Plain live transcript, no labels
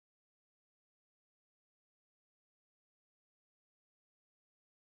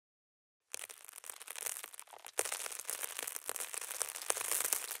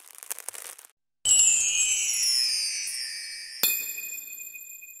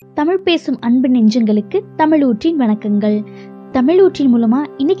தமிழ் பேசும் அன்பு நெஞ்சங்களுக்கு தமிழூற்றின் வணக்கங்கள். தமிழூற்றின் மூலமா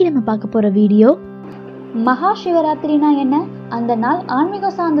இன்னைக்கு நம்ம பார்க்க போற வீடியோ மகா சிவராத்திரினா என்ன, அந்த நாள்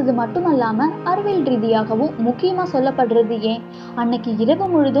ஆன்மீகம் சார்ந்தது மட்டுமல்லாம அறிவியல் ரீதியாகவும் முக்கியமா சொல்லப்படுறது ஏன், அன்னைக்கு இரவு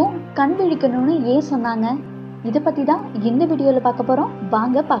முழுதும் கண் விழிக்கணும்னு ஏன் சொன்னாங்க, இதை பத்தி தான் இந்த வீடியோல பார்க்க போறோம்.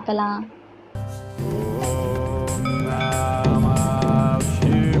 வாங்க பார்க்கலாம்.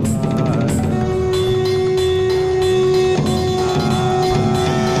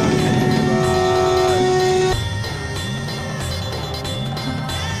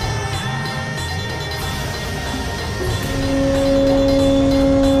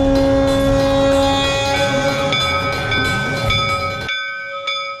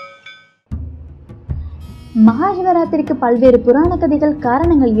 மகாசிவராத்திரிக்கு பல்வேறு புராண கதைகள்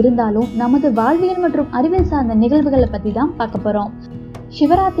காரணங்கள் இருந்தாலும் நமது வாழ்வியல் மற்றும் அறிவியல் சார்ந்த நிகழ்வுகளை பத்தி தான் பார்க்க போறோம்.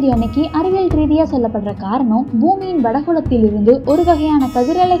 சிவராத்திரி அன்னைக்கு அறிவியல் ரீதியா சொல்லப்படுற காரணம், பூமியின் வடகுலத்தில் இருந்து ஒரு வகையான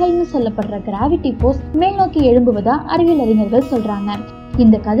கதிரலைகள்னு சொல்லப்படுற கிராவிட்டி போர்ஸ் மேல் நோக்கி எழும்புவதா அறிவியல் அறிஞர்கள் சொல்றாங்க.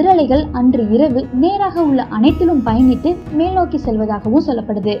 இந்த கதிரலைகள் அன்று இரவு நேராக உள்ள அனைத்திலும் பயணித்து மேல் நோக்கி செல்வதாகவும்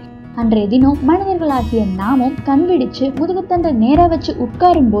சொல்லப்படுது. அன்றைய தினம் மனிதர்களாகிய நாமும் கண்விடிச்சு முதுகுத்தண்டை நேரா வச்சு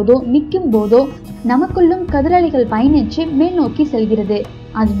உட்காரும் போதோ நிற்கும் போதோ நமக்குள்ளும் கதிரலைகள் பயணிச்சு மேல் நோக்கி செல்கிறது.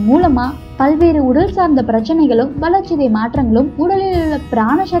 அது மூலமா பல்வேறு உடல் சார்ந்த பிரச்சனைகளும் வளர்ச்சிதை மாற்றங்களும் உடலில் உள்ள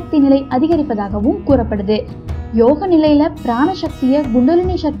பிராணசக்தி நிலை அதிகரிப்பதாகவும் கூறப்படுது. யோக நிலையில பிராணசக்திய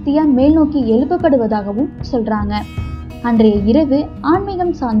குண்டலினி சக்தியா மேல் நோக்கி எழுப்பப்படுவதாகவும் சொல்றாங்க. அன்றைய இரவு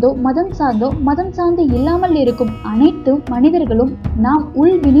ஆன்மீகம் சார்ந்தோ மதம் சார்ந்து இல்லாமல் இருக்கும் அனைத்து மனிதர்களும் நாம்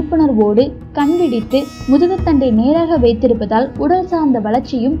உள் விழிப்புணர்வோடு கண்விடித்து முதுகுத்தண்டை நேராக வைத்திருப்பதால் உடல் சார்ந்த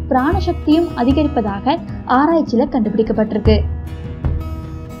வளர்ச்சியும் பிராணசக்தியும் அதிகரிப்பதாக ஆராய்ச்சியில கண்டுபிடிக்கப்பட்டிருக்கு.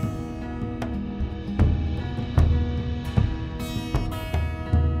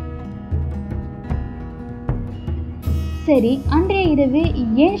 சரி, அன்றைய இரவு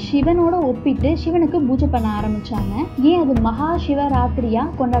ஏன் சிவனோட ஒப்பிட்டு சிவனுக்கு பூஜை பண்ண ஆரம்பிச்சாங்க, ஏன் அது மகா சிவராத்திரியா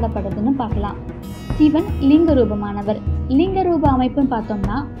கொண்டாடப்படுதுன்னு பார்க்கலாம். சிவன் லிங்க ரூபமானவர். லிங்க ரூப அமைப்புன்னு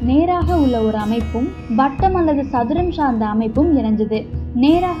பார்த்தோம்னா நேராக உள்ள ஒரு அமைப்பும் வட்டம் அல்லது சதுரம் சார்ந்த அமைப்பும் இணைஞ்சது.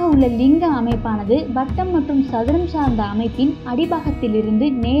 நேராக உள்ள லிங்க அமைப்பானது வட்டம் மற்றும் சதுரம் சார்ந்த அமைப்பின் அடிபாகத்திலிருந்து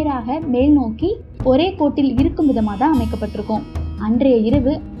நேராக மேல் நோக்கி ஒரே கோட்டில் இருக்கும் விதமாக தான் அமைக்கப்பட்டிருக்கும். அன்றைய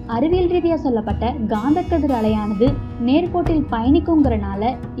இரவு அறிவியல் ரீதியா சொல்லப்பட்ட காந்த கதிர் அலையானது நேர்கோட்டில்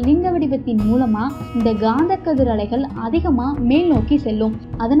பயணிக்குங்கிறனால லிங்க வடிவத்தின் மூலமா இந்த காந்த கதிர் அலைகள் அதிகமா மேல் நோக்கி செல்லும்.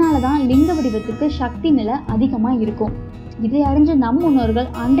 அதனாலதான் லிங்க வடிவத்துக்கு சக்தி நிலை அதிகமா இருக்கும். இதை அறிஞ்ச நம் முன்னோர்கள்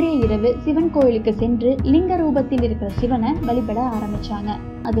அன்றைய இரவு சிவன் கோயிலுக்கு சென்று லிங்க ரூபத்தில் இருக்கிற சிவனை வழிபட ஆரம்பிச்சாங்க.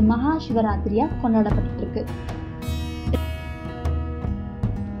 அது மகா சிவராத்திரியா கொண்டாடப்பட்டு இருக்கு.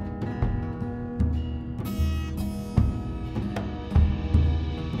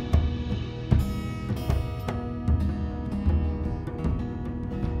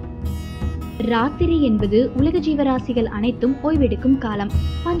 ராத்திரி என்பது உலக ஜீவராசிகள் அனைத்தும் ஓய்வெடுக்கும் காலம்,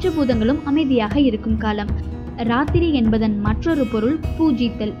 பஞ்சபூதங்களும் அமைதியாக இருக்கும் காலம். ராத்திரி என்பதன் மற்றொரு பொருள்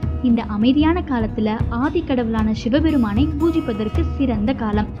பூஜித்தல். இந்த அமைதியான காலத்துல ஆதி கடவுளான சிவபெருமானை பூஜிப்பதற்கு சிறந்த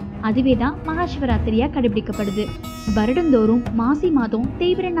காலம். அதுவேதான் மகாசிவராத்திரியா கடைபிடிக்கப்படுது. வருடந்தோறும் மாசி மாதம்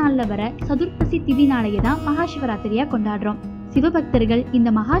தேய்பிர நாள்ல வர சதுர்த்தசி திதி நாளையே தான் மகாசிவராத்திரியா கொண்டாடுறோம். சிவபக்தர்கள் இந்த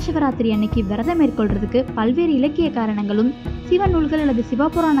மகாசிவராத்திரி அன்னைக்கு விரதம் மேற்கொள்றதுக்கு பல்வேறு இலக்கிய காரணங்களும் சிவ நூல்கள் அல்லது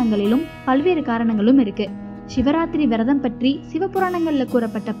சிவபுராணங்களிலும் பல்வேறு காரணங்களும் இருக்கு. சிவராத்திரி விரதம் பற்றி சிவபுராணங்கள்ல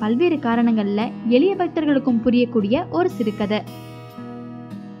கூறப்பட்ட பல்வேறு காரணங்கள்ல எளிய பக்தர்களுக்கும் புரியக்கூடிய ஒரு சிறுகதை.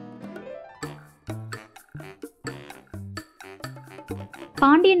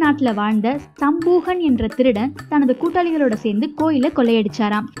 பாண்டிய நாட்டுல வாழ்ந்த சம்பூகன் என்ற திருடன் தனது கூட்டாளிகளோட சேர்ந்து கோயில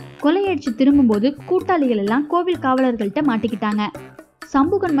கொள்ளையடிச்சாராம். கொள்ளையடிச்சு திரும்பும்போது கூட்டாளிகள் எல்லாம் கோவில் காவலர்கள்ட்ட மாட்டிக்கிட்டாங்க.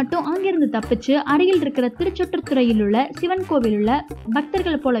 சம்பூகன் மட்டும் அங்கிருந்து தப்பிச்சு அருகில் இருக்கிற திருச்சொற்றுத்துறையில் உள்ள சிவன் கோவில் உள்ள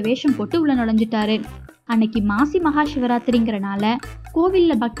பக்தர்கள் போல வேஷம் போட்டு உள்ள நுழைஞ்சிட்டாரு. அன்னைக்கு மாசி மகா சிவராத்திரிங்கிறனால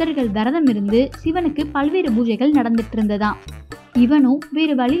கோவில்ல பக்தர்கள் விரதம் இருந்து சிவனுக்கு பல்வேறு பூஜைகள் நடந்துட்டு இருந்ததாம். இவனும்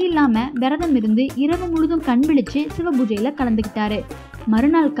வேறு வழி இல்லாம விரதம் இருந்து இரவு முழுதும் கண் விழிச்சு சிவ பூஜையில கலந்துக்கிட்டாரு.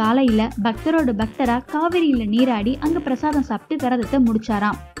 மறுநாள் காலையில பக்தரோட பக்தரா காவிரியில நீராடி அங்க பிரசாதம் சாப்பிட்டு விரதத்தை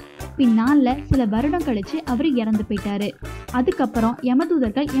முடிச்சாராம். பின்னால சில வருடம் கழிச்சு அவரு இறந்து போயிட்டாரு. அதுக்கப்புறம்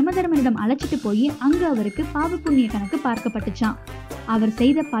யமதூதர்கள் யமதர்மனிடம் அழைச்சிட்டு போய் அங்க அவருக்கு பாவ புண்ணிய கணக்கு பார்க்கப்பட்டுச்சான். அவர்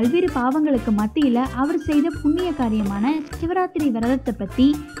செய்த பல்வேறு பாவங்களுக்கு மத்தியில அவர் செய்த புண்ணிய காரியமான சிவராத்திரி விரதத்தை பத்தி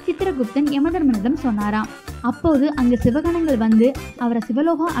சித்திரகுப்தன் யமதர்மனிடம் சொன்னாராம். அப்போது அங்க சிவகணங்கள் வந்து அவரை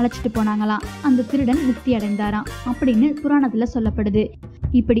சிவலோகம் அழைச்சிட்டு போனாங்களாம். அந்த திருடன் முக்தி அடைந்தாராம் அப்படின்னு புராணத்துல சொல்லப்படுது.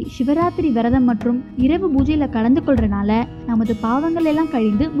 இப்படி சிவராத்திரி விரதம் மற்றும் இரவு பூஜையில கலந்து கொள்றனால நமது பாவங்கள் எல்லாம்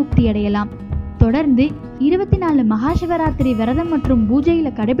கழிந்து முக்தி அடையலாம். தொடர்ந்து 24 மகாசிவராத்திரி விரதம் மற்றும் பூஜையில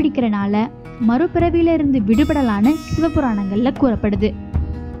கடைபிடிக்கிறனால மறுபிறவியில இருந்து விடுபடலான்னு சிவபுராணங்கள்ல கூறப்படுது.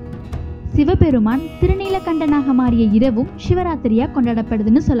 சிவபெருமான் திருநீலகண்டனாக மாறிய இரவும் சிவராத்திரியா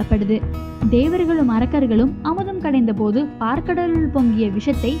கொண்டாடப்படுதுன்னு சொல்லப்படுது. தேவர்களும் அரக்கர்களும் அமுதம் கடைந்த போது பார்க்கடலுள் பொங்கிய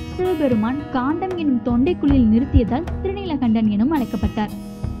விஷத்தை சிவபெருமான் காண்டம் எனும் தொண்டைக்குழியில் நிறுத்தியதால் திருநீலகண்டன் எனும் அழைக்கப்பட்டார்.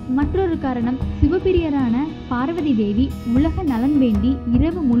 மற்றொரு காரணம், சிவபிரியரான பார்வதி தேவி உலக நலன் வேண்டி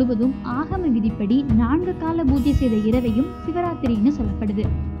இரவு முழுவதும் ஆகம விதிப்படி 4 கால பூஜை செய்த இரவையும் சிவராத்திரின்னு சொல்லப்படுது.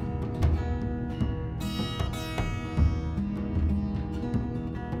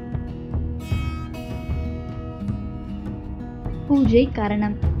 பூஜை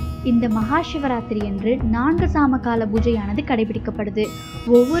காரணம். இந்த மகாசிவராத்திரி அன்று 4 சாம கால பூஜையானது கடைபிடிக்கப்படுது.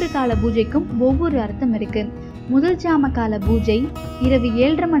 ஒவ்வொரு கால பூஜைக்கும் ஒவ்வொரு அர்த்தம் இருக்கு. முதல் ஜாம கால பூஜை இரவு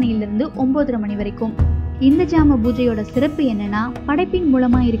 7:30 மணியிலிருந்து 9:30 மணி வரைக்கும். இந்த ஜாம பூஜையோட சிறப்பு என்னன்னா, படைப்பின்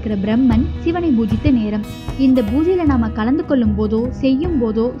மூலமா இருக்கிற பிரம்மன் சிவனை பூஜித்த நேரம். இந்த பூஜையில நாம கலந்து கொள்ளும் போதோ செய்யும்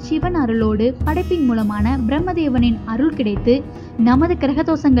போதோ சிவன் அருளோடு படைப்பின் மூலமான பிரம்மதேவனின் அருள் கிடைத்து நமது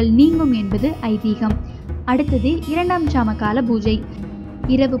கிரகதோஷங்கள் நீங்கும் என்பது ஐதீகம். அடுத்தது 2ஆம் ஜாம கால பூஜை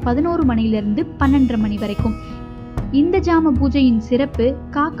இரவு 11 மணியிலிருந்து 12:30 மணி வரைக்கும். இந்த ஜாம பூஜையின் சிறப்பு,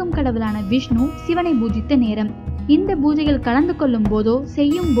 காக்கும் கடவுளான விஷ்ணு சிவனை பூஜித்த நேரம். இந்த பூஜைகள் கலந்து கொள்ளும் போதோ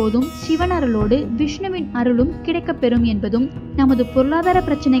செய்யும் போதும் சிவன் அருளோடு விஷ்ணுவின் அருளும் கிடைக்கப்பெறும் என்பதும் நமது பொருளாதார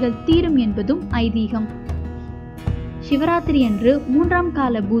பிரச்சனைகள் தீரும் என்பதும் ஐதீகம். சிவராத்திரி அன்று 3ஆம்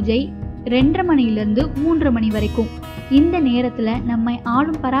கால பூஜை 2:30 மணியிலிருந்து 3 மணி வரைக்கும். இந்த நேரத்துல நம்மை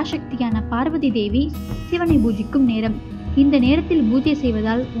ஆளும் பராசக்தியான பார்வதி தேவி சிவனை பூஜிக்கும் நேரம். இந்த நேரத்தில் பூஜை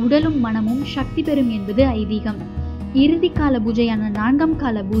செய்வதால் உடலும் மனமும் சக்தி பெறும் என்பது ஐதீகம். இறுதி கால பூஜையான 4ஆம்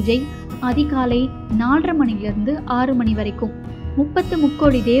கால பூஜை அதிகாலை 4:30 மணியிலிருந்து 6 மணி வரைக்கும். 30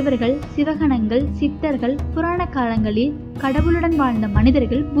 முக்கோடி தேவர்கள், சிவகணங்கள், சித்தர்கள் புராண காலங்களில் கடவுளுடன் வாழ்ந்த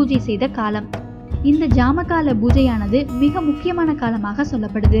மனிதர்கள் பூஜை செய்த காலம். இந்த ஜாமகால பூஜையானது மிக முக்கியமான காலமாக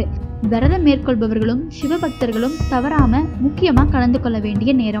சொல்லப்படுது. விரதம் மேற்கொள்பவர்களும் சிவபக்தர்களும் தவறாம முக்கியமா கலந்து கொள்ள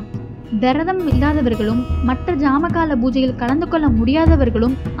வேண்டிய நேரம். விரதம் இல்லாதவர்களும் மற்ற ஜாமகால பூஜையில் கலந்து கொள்ள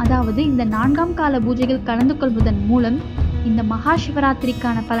முடியாதவர்களும், அதாவது இந்த 4ஆம் கால பூஜைகள் கலந்து கொள்வதன் மூலம் இந்த மகா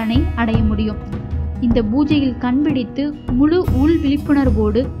சிவராத்திரிக்கான பலனை அடைய முடியும். இந்த பூஜையில் கண்பிடித்து முழு உள்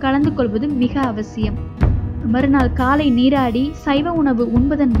விழிப்புணர்வோடு கலந்து கொள்வது மிக அவசியம். மறுநாள் காலை நீராடி சைவ உணவு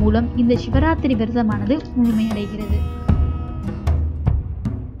உண்பதன் மூலம் இந்த சிவராத்திரி விரதமானது முழுமையடைகிறது.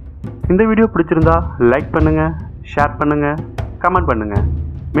 இந்த வீடியோ பிடிச்சிருந்தா லைக் பண்ணுங்க, ஷேர் பண்ணுங்க, கமெண்ட் பண்ணுங்க.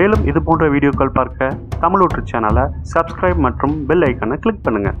 மேலும் இது போன்ற வீடியோக்கள் பார்க்க தமிழ் ஊற்று சேனலை சப்ஸ்கிரைப் மற்றும் பெல் ஐக்கானை கிளிக்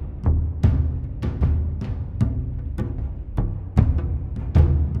பண்ணுங்க.